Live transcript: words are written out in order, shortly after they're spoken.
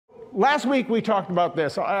last week we talked about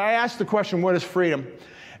this. I asked the question, what is freedom?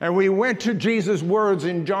 And we went to Jesus' words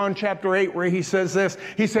in John chapter 8 where he says this.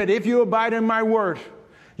 He said, if you abide in my word,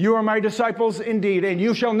 you are my disciples indeed, and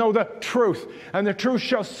you shall know the truth, and the truth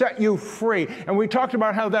shall set you free. And we talked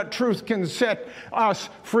about how that truth can set us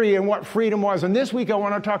free and what freedom was. And this week I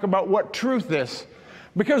want to talk about what truth is.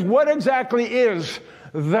 Because what exactly is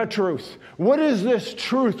the truth? What is this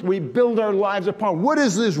truth we build our lives upon? What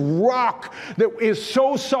is this rock that is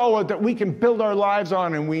so solid that we can build our lives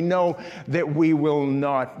on and we know that we will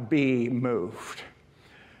not be moved?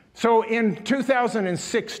 So in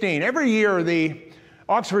 2016, every year the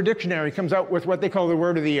Oxford Dictionary comes out with what they call the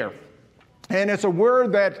word of the year. And it's a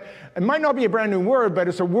word that, it might not be a brand new word, but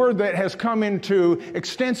it's a word that has come into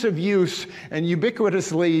extensive use and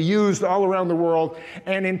ubiquitously used all around the world.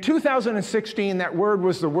 And in 2016, that word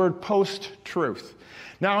was the word post-truth.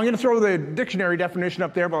 Now, I'm going to throw the dictionary definition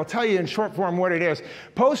up there, but I'll tell you in short form what it is.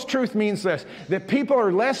 Post-truth means this, that people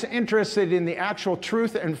are less interested in the actual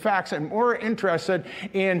truth and facts and more interested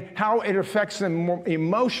in how it affects them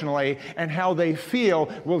emotionally, and how they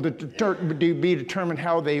feel will be determined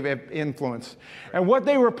how they've influenced. And what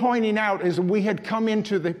they were pointing out is we had come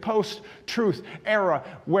into the post-truth era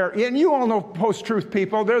where, and you all know post-truth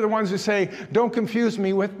people, they're the ones who say, don't confuse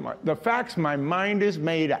me with the facts, my mind is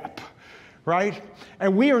made up. Right?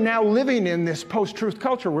 And we are now living in this post-truth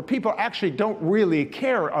culture where people actually don't really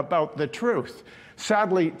care about the truth,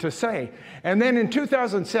 sadly to say. And then in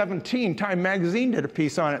 2017, Time Magazine did a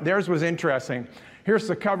piece on it. Theirs was interesting. Here's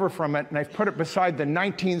the cover from it, and I've put it beside the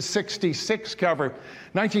 1966 cover.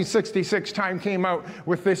 1966, Time came out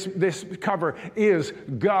with this cover, Is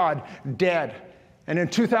God Dead? And in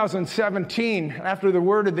 2017, after the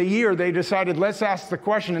word of the year, they decided, let's ask the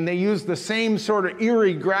question, and they used the same sort of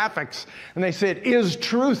eerie graphics. And they said, is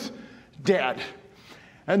truth dead?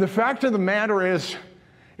 And the fact of the matter is,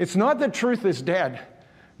 it's not that truth is dead,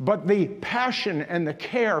 but the passion and the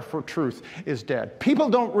care for truth is dead. People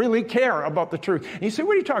don't really care about the truth. And you say,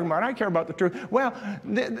 what are you talking about? I care about the truth. Well,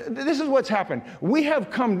 this is what's happened. We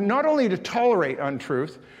have come not only to tolerate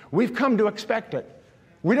untruth, we've come to expect it.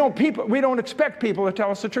 We don't expect people to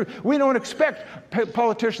tell us the truth. We don't expect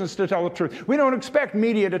politicians to tell the truth. We don't expect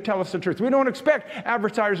media to tell us the truth. We don't expect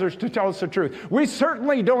advertisers to tell us the truth. We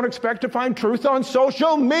certainly don't expect to find truth on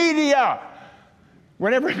social media.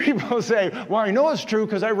 Whenever people say, well, I know it's true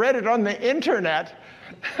because I read it on the internet.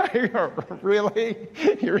 I go, really?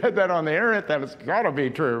 You read that on the internet? Then it's got to be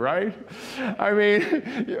true, right? I mean,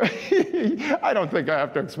 I don't think I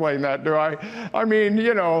have to explain that, do I? I mean,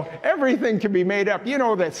 you know, everything can be made up. You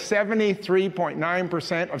know that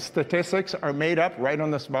 73.9% of statistics are made up right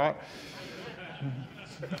on the spot?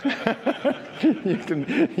 You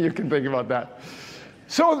can think about that.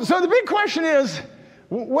 So the big question is,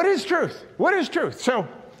 what is truth? What is truth? So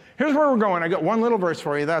here's where we're going. I got one little verse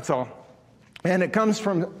for you, that's all. And it comes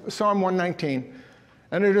from Psalm 119.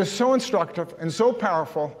 And it is so instructive and so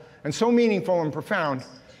powerful and so meaningful and profound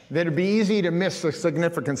that it'd be easy to miss the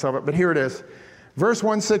significance of it. But here it is. Verse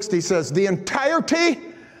 160 says, the entirety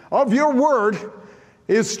of your word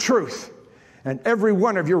is truth, and every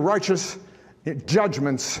one of your righteous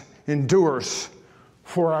judgments endures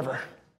forever.